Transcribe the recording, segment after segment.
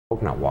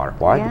coconut water.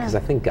 Why? Yeah. Because I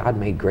think God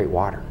made great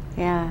water.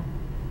 Yeah.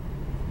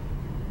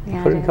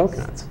 Yeah, Put it in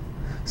coconuts.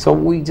 So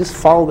we just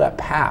follow that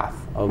path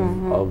of,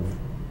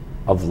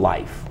 of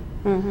life,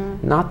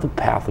 not the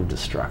path of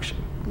destruction.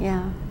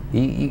 Yeah.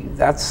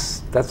 That's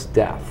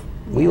death.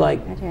 Yeah, We like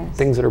it is.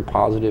 things that are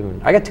positive.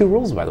 And I got 2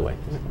 rules, by the way.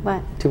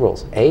 What? 2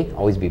 rules. A,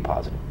 always be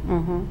positive.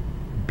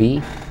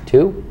 B,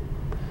 2,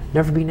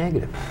 never be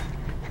negative.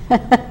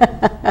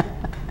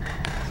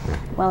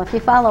 Well, if you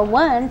follow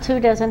 1, 2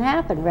 doesn't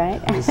happen,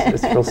 right?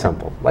 It's real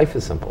simple. Life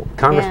is simple.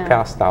 Congress Yeah.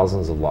 passed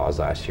thousands of laws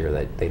last year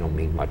that they don't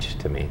mean much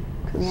to me.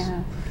 'Cause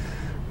Yeah.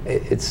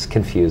 it's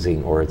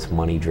confusing, or it's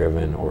money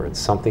driven, or it's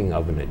something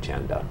of an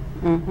agenda.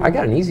 I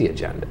got an easy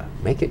agenda.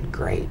 Make it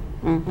great.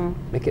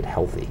 Make it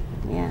healthy.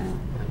 Yeah.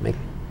 Make,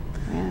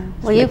 Yeah.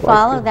 just Well, you make life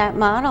follow good. that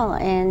model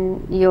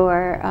in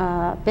your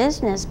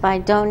business by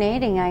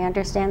donating. I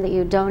understand that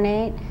you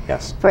donate.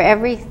 Yes. For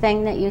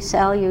everything that you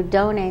sell, you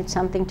donate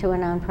something to a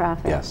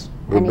nonprofit. Yes.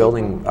 We're And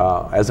building,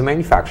 as a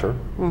manufacturer,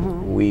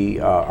 we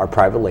are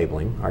private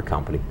labeling our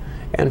company.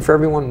 And for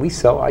everyone we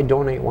sell, I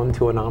donate one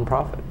to a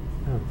nonprofit.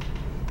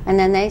 And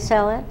then they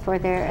sell it for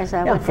their, is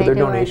that Yeah, what for they their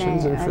do? Or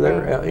donations they- and or for they-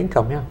 their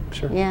income, yeah,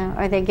 sure. Yeah,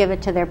 or they give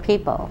it to their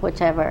people,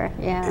 whichever.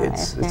 Yeah.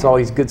 It's if they're-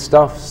 always good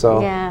stuff,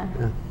 so. Yeah.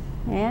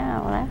 Yeah,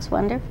 well, that's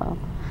wonderful.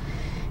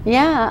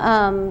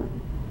 Yeah,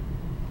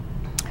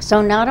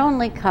 so not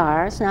only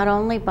cars, not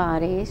only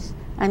bodies,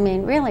 I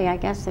mean, really, I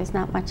guess there's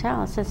not much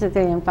else. This is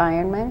the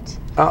environment.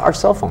 Our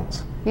cell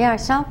phones. Yeah, our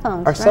cell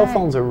phones. Our cell right.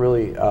 phones are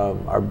really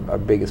our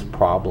biggest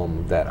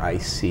problem that I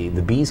see.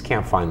 The bees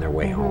can't find their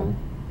way home.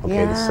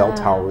 Okay, the cell Yeah,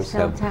 towers,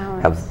 cell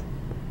towers.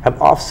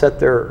 have offset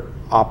their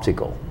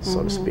optical,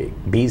 so to speak.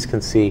 Bees can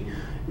see,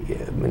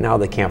 now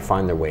they can't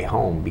find their way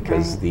home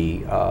because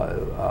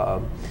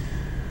Right.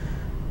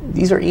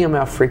 these are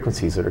EMF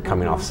frequencies that are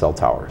coming off cell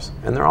towers,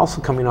 and they're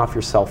also coming off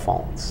your cell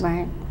phones.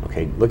 Right.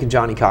 Okay, look at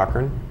Johnny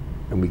Cochran,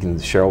 and we can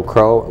Sheryl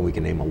Crow, and we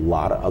can name a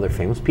lot of other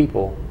famous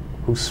people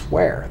who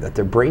swear that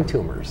their brain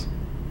tumors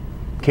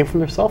came from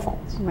their cell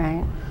phones.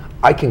 Right.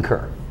 I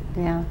concur.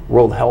 Yeah.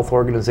 World Health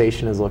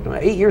Organization is looking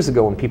at 8 years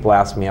ago when people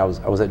asked me, I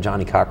was at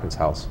Johnny Cochran's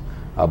house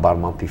about a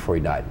month before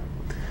he died.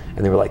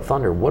 And they were like,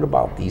 Thunder, what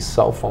about these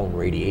cell phone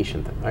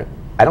radiation thing?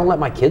 I don't let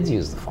my kids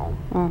use the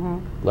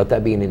phone. Let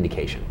that be an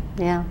indication.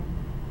 Yeah.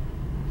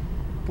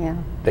 Yeah.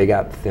 They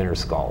got thinner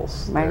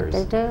skulls. Right,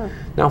 they do.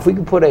 Now, if we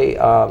could put a,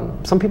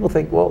 some people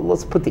think, well,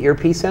 let's put the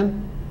earpiece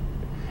in,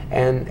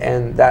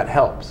 and that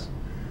helps.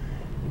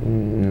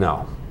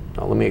 No.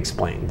 No, let me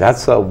explain.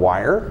 That's a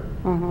wire.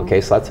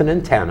 Okay, so that's an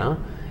antenna.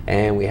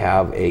 And we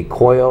have a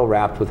coil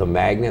wrapped with a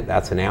magnet.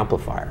 That's an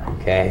amplifier.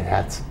 Okay,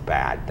 that's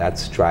bad.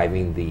 That's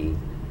driving the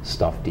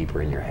stuff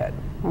deeper in your head.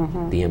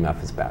 The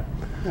EMF is bad.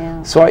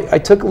 Yeah. So I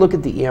took a look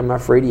at the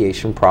EMF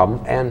radiation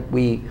problem, and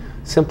we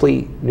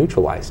simply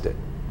neutralized it.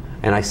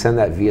 And I send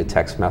that via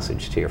text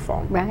message to your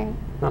phone. Right. Isn't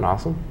that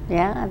awesome?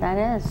 Yeah, that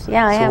is.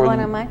 Yeah, I So have we're- one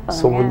on my phone.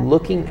 So yeah. we're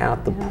looking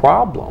at the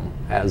problem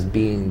as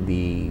being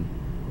the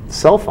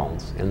cell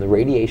phones and the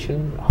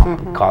radiation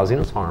causing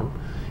us harm.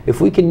 If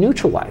we can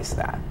neutralize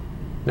that,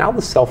 now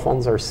the cell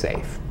phones are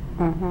safe.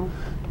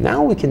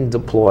 Now we can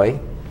deploy,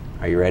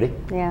 are you ready?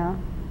 Yeah.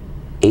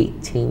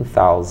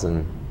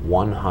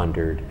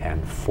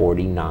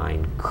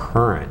 18,149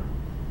 current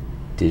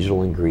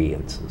digital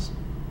ingredients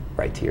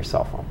right to your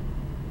cell phone.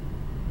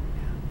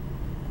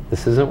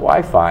 This isn't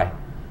Wi-Fi.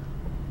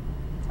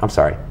 I'm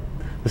sorry.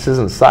 This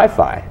isn't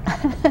sci-fi.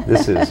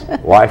 This is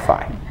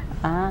Wi-Fi.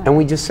 And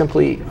we just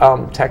simply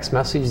text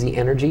message the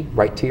energy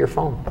right to your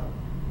phone.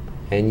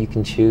 And you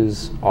can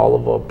choose all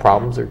of the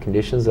problems or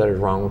conditions that are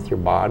wrong with your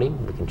body.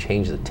 We can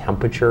change the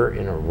temperature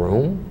in a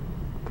room.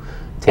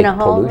 Take In a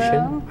whole pollution.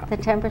 room, the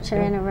temperature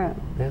in a room.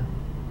 Yeah.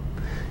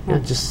 Yeah,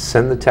 just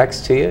send the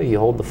text to you. You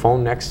hold the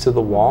phone next to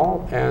the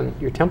wall, and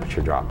your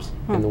temperature drops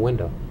in the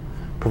window,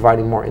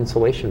 providing more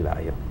insulation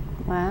value.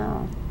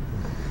 Wow.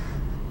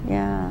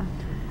 Yeah.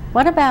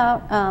 What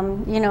about,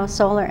 you know,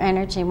 solar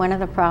energy? One of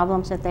the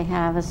problems that they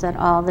have is that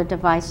all the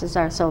devices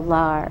are so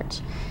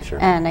large Sure.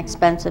 and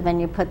expensive, and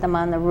you put them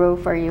on the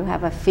roof, or you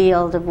have a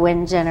field of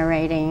wind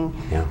generating,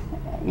 Yeah.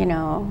 you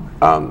know,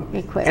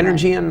 equipment.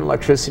 Energy and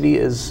electricity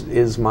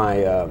is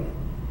my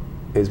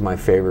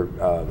favorite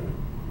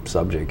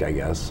subject, I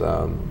guess.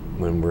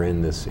 When we're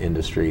in this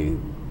industry,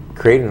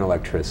 creating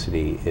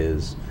electricity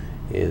is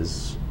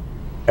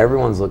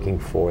everyone's looking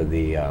for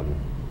the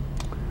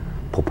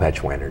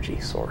perpetual energy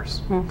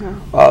source.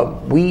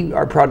 We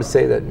are proud to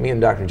say that me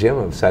and Dr. Jim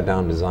have sat down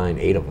and designed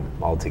 8 of them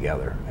all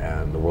together,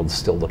 and the world's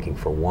still looking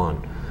for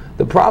one.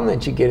 The problem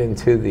that you get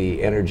into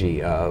the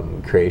energy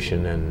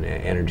creation and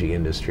energy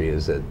industry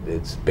is that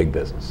it's big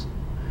business.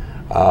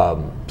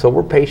 So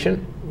we're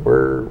patient.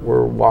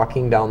 We're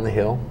walking down the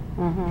hill.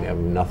 We have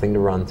nothing to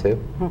run to,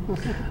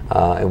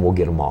 and we'll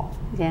get them all.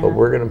 Yeah. But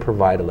we're going to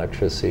provide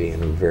electricity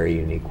in a very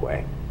unique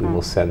way. We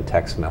will send a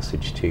text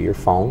message to your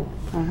phone.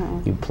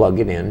 You plug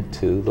it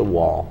into the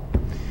wall,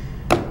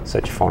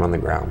 set your phone on the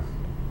ground.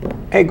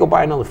 Hey, go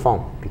buy another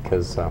phone,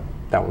 because that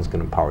one's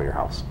going to power your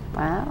house.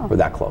 Wow. We're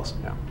that close.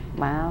 Yeah.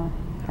 Wow,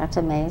 that's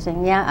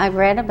amazing. Yeah, I've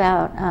read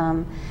about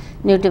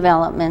new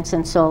developments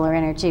in solar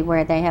energy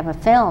where they have a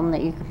film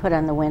that you can put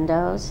on the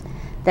windows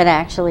that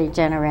actually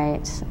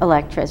generates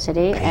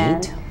electricity.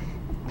 Paint? And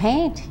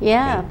paint,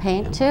 yeah,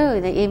 paint too.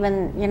 They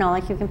even, you know,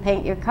 like you can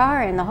paint your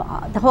car, and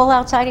the whole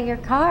outside of your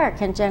car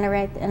can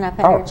generate enough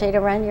energy to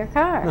run your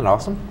car. Isn't that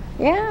awesome?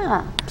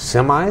 Yeah.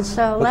 Semis?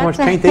 So look how much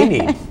paint they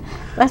need.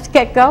 Let's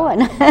get going.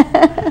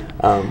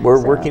 We're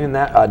working in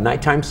that.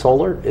 Nighttime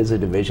solar is a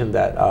division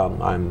that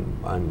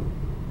I'm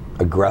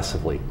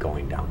aggressively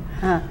going down.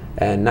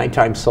 And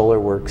nighttime solar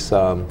works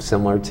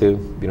similar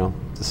to, you know,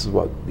 this is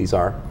what these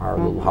are, our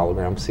little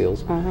hologram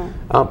seals.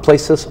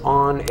 Place this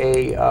on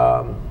a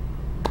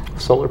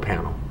solar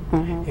panel,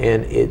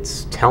 and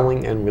it's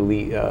telling and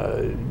really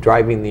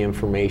driving the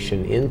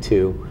information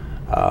into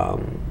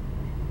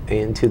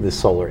the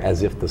solar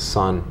as if the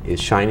sun is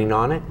shining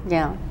on it.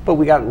 Yeah. But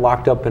we got it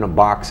locked up in a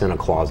box in a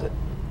closet.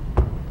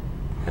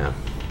 Yeah.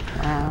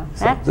 Wow.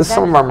 So this is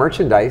some of our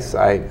merchandise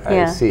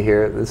I see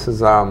here. This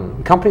is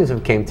companies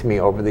have came to me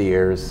over the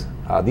years.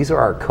 These are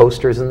our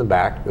coasters in the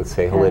back that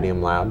say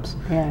Holidium Labs,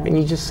 and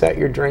you just set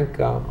your drink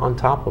on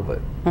top of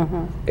it.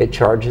 It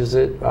charges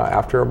it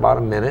after about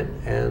a minute,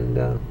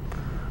 and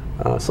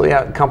so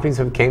yeah, companies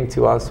have came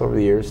to us over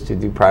the years to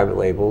do private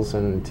labels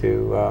and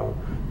to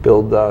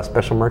build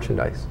special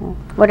merchandise.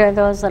 What are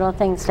those little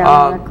things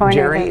down in the corner?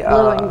 Jerry the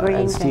blue and green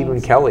and Stephen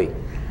things? Kelly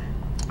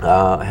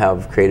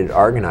have created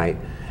Argonite,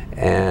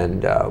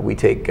 and we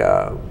take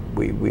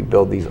we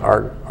build these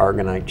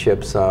Argonite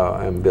chips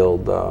and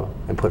build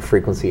and put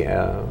frequency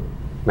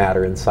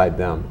matter inside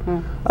them.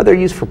 They're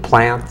used for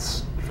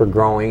plants, for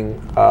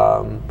growing.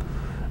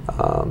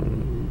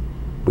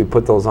 We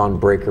put those on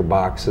breaker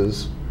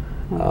boxes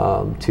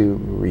to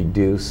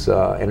reduce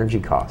energy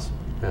costs,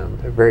 and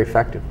they're very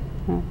effective.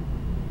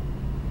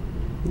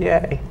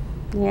 Yay.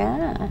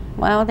 Yeah.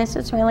 Wow, this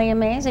is really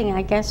amazing.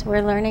 I guess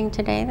we're learning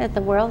today that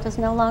the world is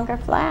no longer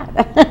flat.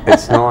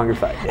 It's no longer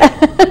flat.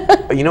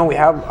 Yeah. You know, we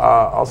have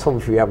also,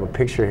 if you have a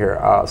picture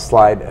here,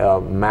 slide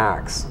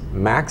Max.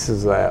 Max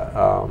is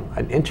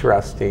an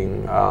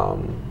interesting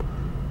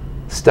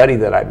study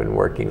that I've been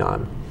working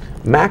on.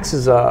 Max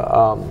is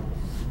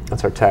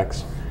that's our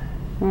text.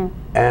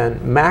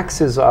 And Max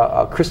is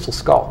a crystal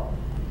skull.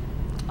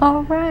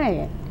 Oh,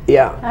 right.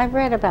 Yeah. I've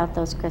read about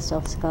those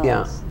crystal skulls.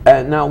 Yeah.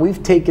 And now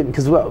we've taken,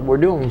 because what we're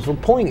doing is we're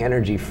pulling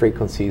energy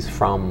frequencies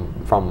from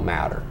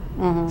matter.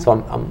 So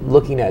I'm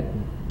looking at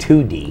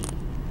 2D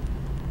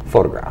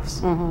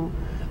photographs.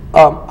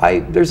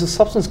 There's a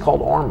substance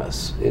called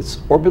ormus. It's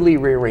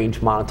orbitally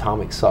rearranged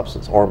monatomic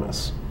substance,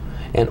 ormus.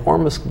 And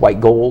ormus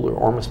white gold or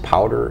ormus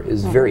powder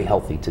is very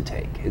healthy to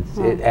take.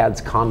 It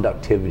adds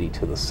conductivity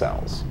to the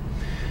cells.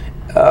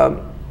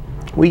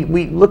 We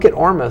look at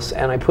ormus,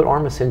 and I put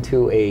ormus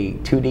into a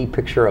 2D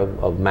picture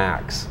of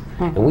Max,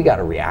 and we got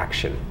a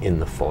reaction in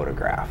the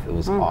photograph. It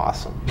was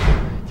awesome. Do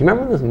you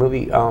remember this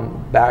movie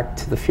Back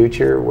to the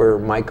Future where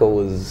Michael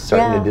was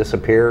starting to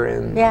disappear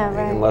and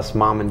unless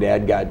mom and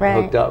dad got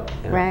hooked up?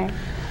 Right.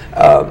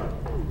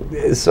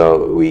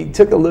 So we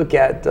took a look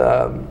at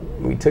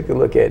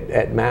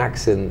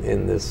Max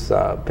in this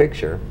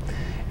picture,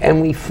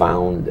 and we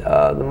found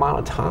the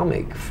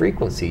monatomic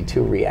frequency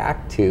to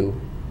react to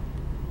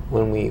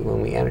when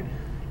we enter.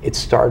 It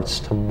starts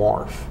to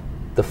morph.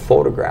 The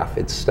photograph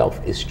itself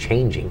is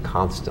changing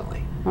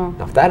constantly. Now,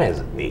 if that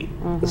isn't neat,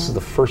 this is the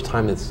first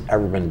time it's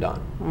ever been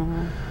done.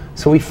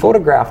 So we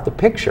photographed the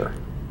picture,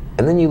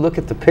 and then you look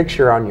at the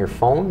picture on your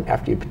phone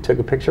after you took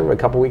a picture of it a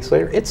couple weeks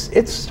later, it's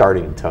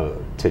starting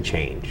to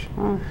change.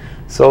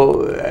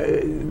 So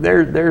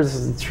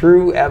there's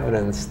true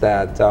evidence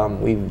that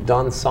we've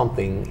done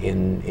something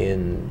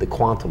in the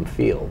quantum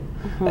field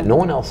that no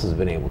one else has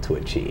been able to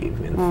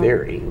achieve in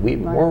theory.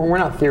 We're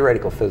not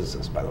theoretical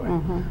physicists, by the way.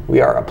 We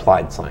are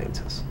applied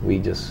scientists. We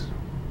just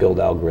build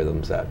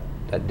algorithms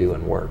that do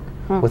and work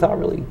without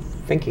really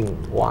thinking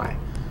why.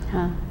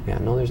 Yeah,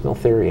 no, there's no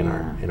theory in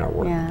our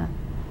work. Yeah.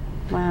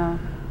 Wow.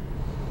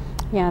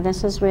 Yeah,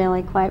 this is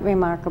really quite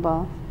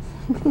remarkable.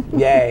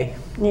 Yay.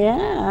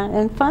 Yeah,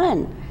 and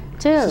fun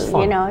too.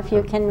 You know, if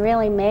you can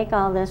really make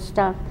all this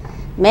stuff,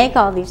 make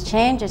all these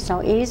changes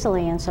so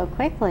easily and so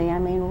quickly. I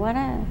mean, what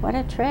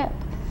a trip.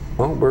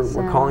 Well,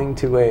 we're calling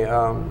to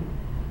a.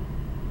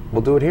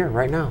 We'll do it here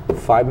right now.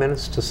 5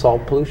 minutes to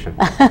solve pollution.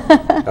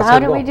 How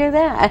do we do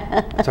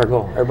that? That's our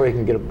goal. Everybody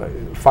can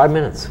get 5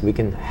 minutes. We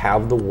can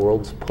have the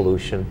world's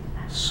pollution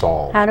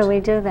solved. How do we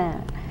do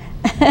that?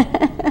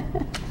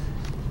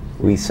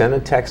 We send a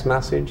text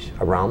message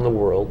around the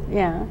world.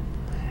 Yeah.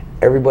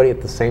 Everybody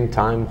at the same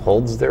time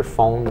holds their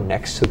phone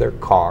next to their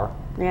car,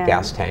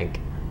 gas tank,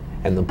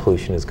 and the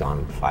pollution is gone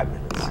in 5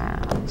 minutes.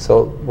 Wow.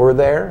 So we're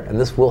there, and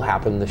this will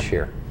happen this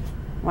year.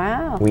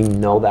 Wow. We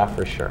know that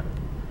for sure.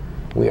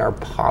 We are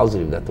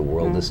positive that the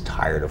world is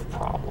tired of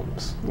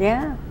problems.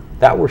 Yeah.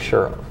 That we're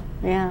sure of.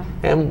 Yeah.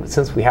 And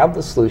since we have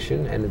the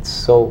solution, and it's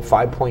so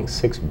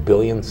 5.6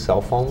 billion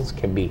cell phones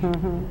can be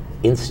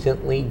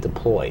instantly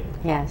deployed.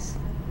 Yes.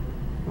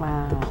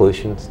 Wow. The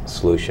pollution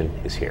solution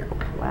is here.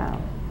 Wow.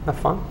 Have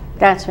fun.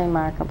 That's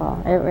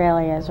remarkable. It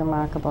really is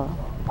remarkable.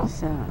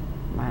 So,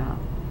 wow.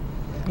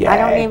 I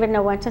don't Yay. even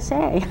know what to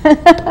say.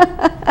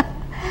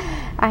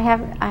 I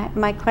have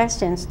my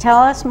questions. Tell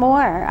us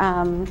more.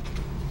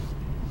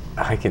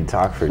 I can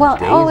talk for Well,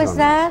 days oh, is on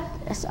that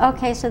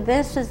okay? So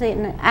this is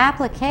an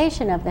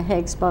application of the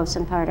Higgs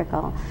boson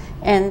particle,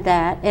 in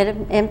that it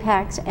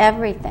impacts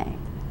everything.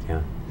 this.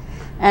 Yeah.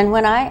 And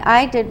when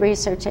I did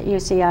research at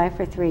UCI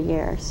for 3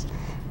 years,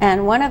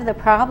 and one of the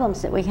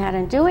problems that we had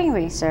in doing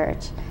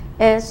research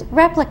is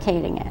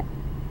replicating it.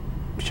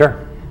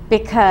 Sure.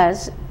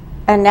 Because,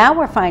 and now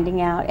we're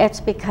finding out, it's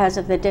because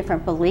of the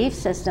different belief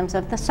systems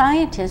of the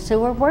scientists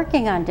who are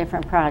working on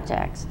different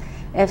projects.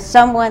 If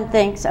someone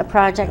thinks a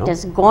project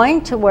is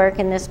going to work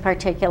in this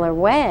particular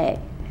way,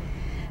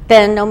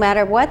 then no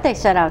matter what they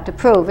set out to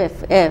prove,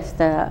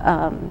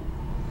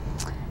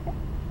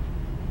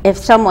 if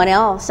someone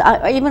else,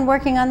 even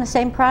working on the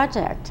same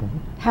project,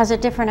 has a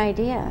different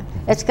idea,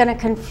 it's going to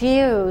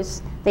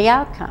confuse the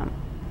outcome.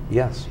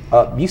 Yes.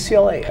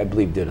 UCLA, I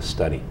believe, did a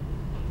study.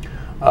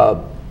 I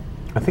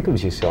think it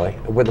was UCLA,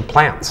 with the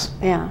plants.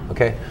 Yeah.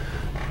 Okay.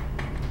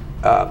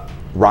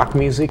 Rock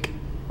music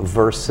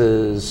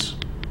versus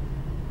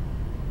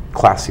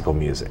classical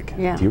music.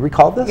 Yeah. Do you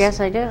recall this? Yes,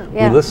 I do.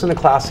 Yeah. We listen to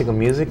classical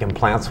music and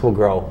plants will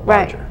grow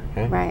larger.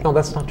 Okay? Right. No,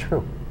 that's not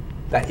true.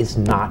 That is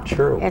not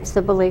true. It's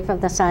the belief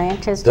of the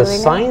scientists The doing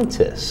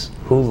scientist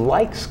who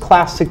likes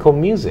classical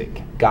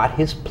music got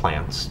his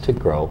plants to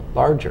grow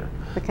larger.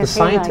 Because the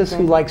he liked scientist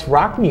who it. likes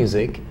rock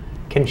music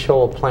can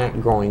show a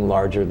plant growing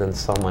larger than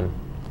someone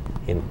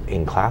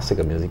in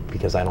classical music,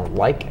 because I don't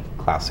like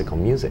classical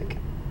music.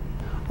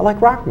 I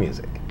like rock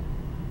music.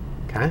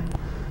 Okay?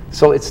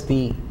 So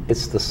the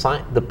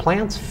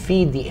plants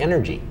feed the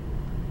energy.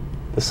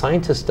 The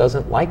scientist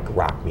doesn't like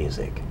rock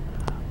music.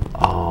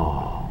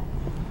 Oh.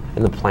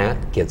 And the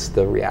plant gets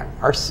the react.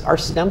 Our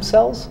stem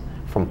cells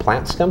from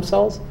plant stem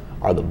cells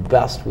are the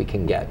best we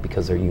can get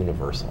because they're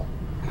universal.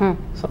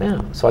 So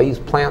yeah, so I use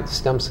plant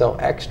stem cell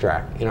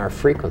extract in our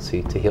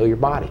frequency to heal your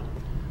body.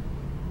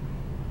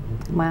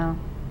 Wow.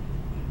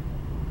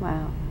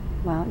 Wow.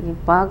 Well, you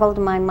boggled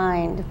my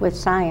mind with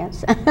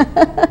science.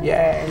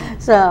 Yay.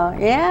 So,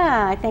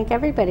 yeah, I think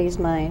everybody's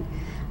mind.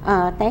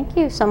 Thank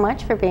you so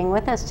much for being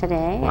with us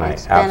today. My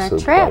It's been a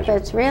absolute trip. pleasure.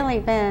 It's really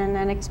been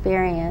an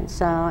experience.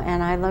 So,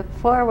 and I look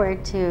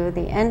forward to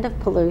the end of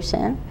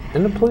pollution.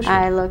 End of pollution.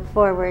 I look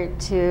forward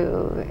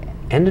to,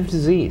 End of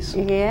disease.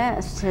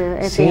 yes, to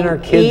it Seeing being our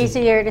kids-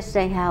 easier to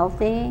stay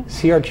healthy.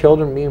 See our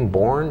children being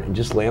born and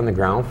just lay on the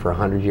ground for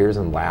 100 years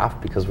and laugh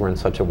because we're in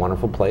such a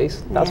wonderful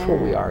place. That's where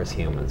we Yeah. are as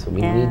humans. And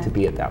we Yeah. need to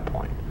be at that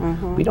point.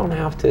 We don't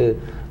have to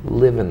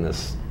live in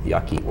this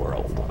yucky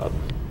world of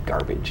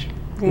garbage.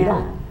 We Yeah.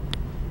 don't.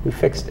 We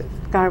fixed it.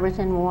 Garbage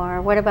and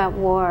war. What about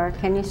war?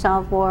 Can you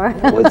solve war?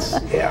 Let's,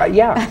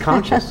 yeah,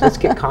 conscious. Let's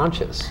get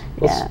conscious.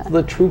 Yeah.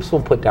 The troops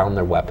will put down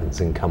their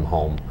weapons and come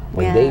home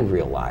when Yeah. they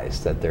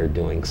realize that they're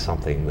doing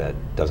something that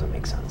doesn't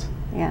make sense.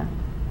 Yeah.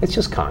 It's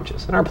just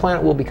conscious, and our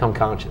planet will become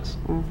conscious.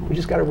 We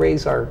just got to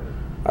raise our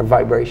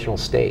vibrational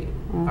state,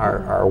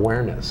 our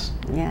awareness,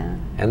 Yeah.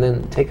 and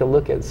then take a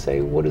look at,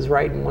 say, what is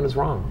right and what is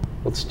wrong.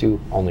 Let's do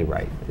only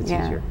right. It's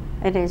Yeah. easier.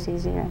 It is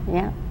easier.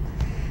 Yeah.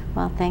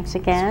 Well, thanks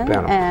again.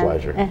 been a and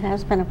pleasure. It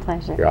has been a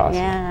pleasure. You're awesome.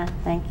 Yeah,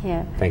 thank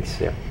you. Thanks,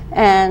 Sarah.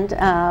 And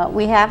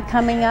we have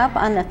coming up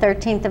on the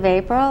 13th of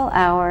April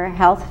our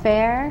health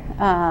fair.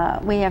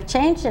 We have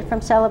changed it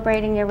from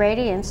Celebrating Your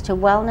Radiance to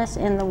Wellness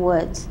in the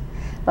Woods.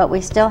 But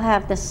we still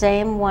have the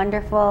same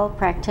wonderful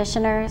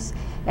practitioners.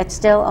 It's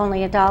still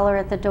only $1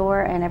 at the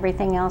door and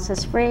everything else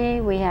is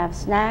free. We have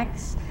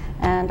snacks.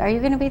 And are you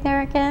going to be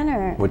there again?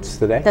 Or What's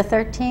the day? the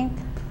 13th?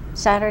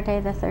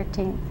 Saturday the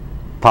 13th.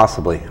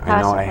 Possibly.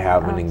 I know I Possibly,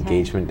 have an okay.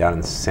 engagement down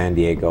in San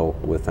Diego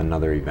with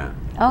another event.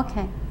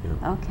 Okay.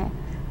 Yeah. Okay.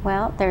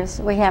 Well,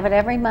 we have it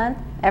every month.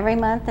 Every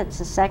month, it's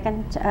the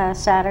second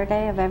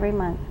Saturday of every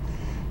month.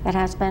 It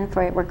has been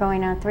we're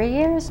going on 3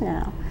 years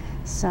now.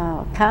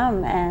 So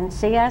come and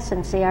see us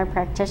and see our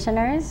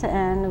practitioners,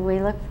 and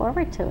we look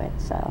forward to it.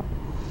 So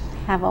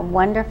have a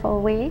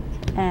wonderful week,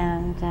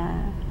 and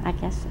I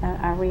guess,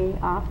 are we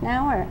off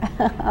now? Or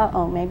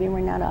uh-oh, maybe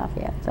we're not off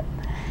yet. So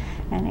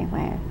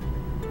anyway.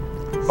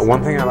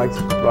 One thing I like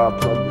to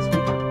plug this week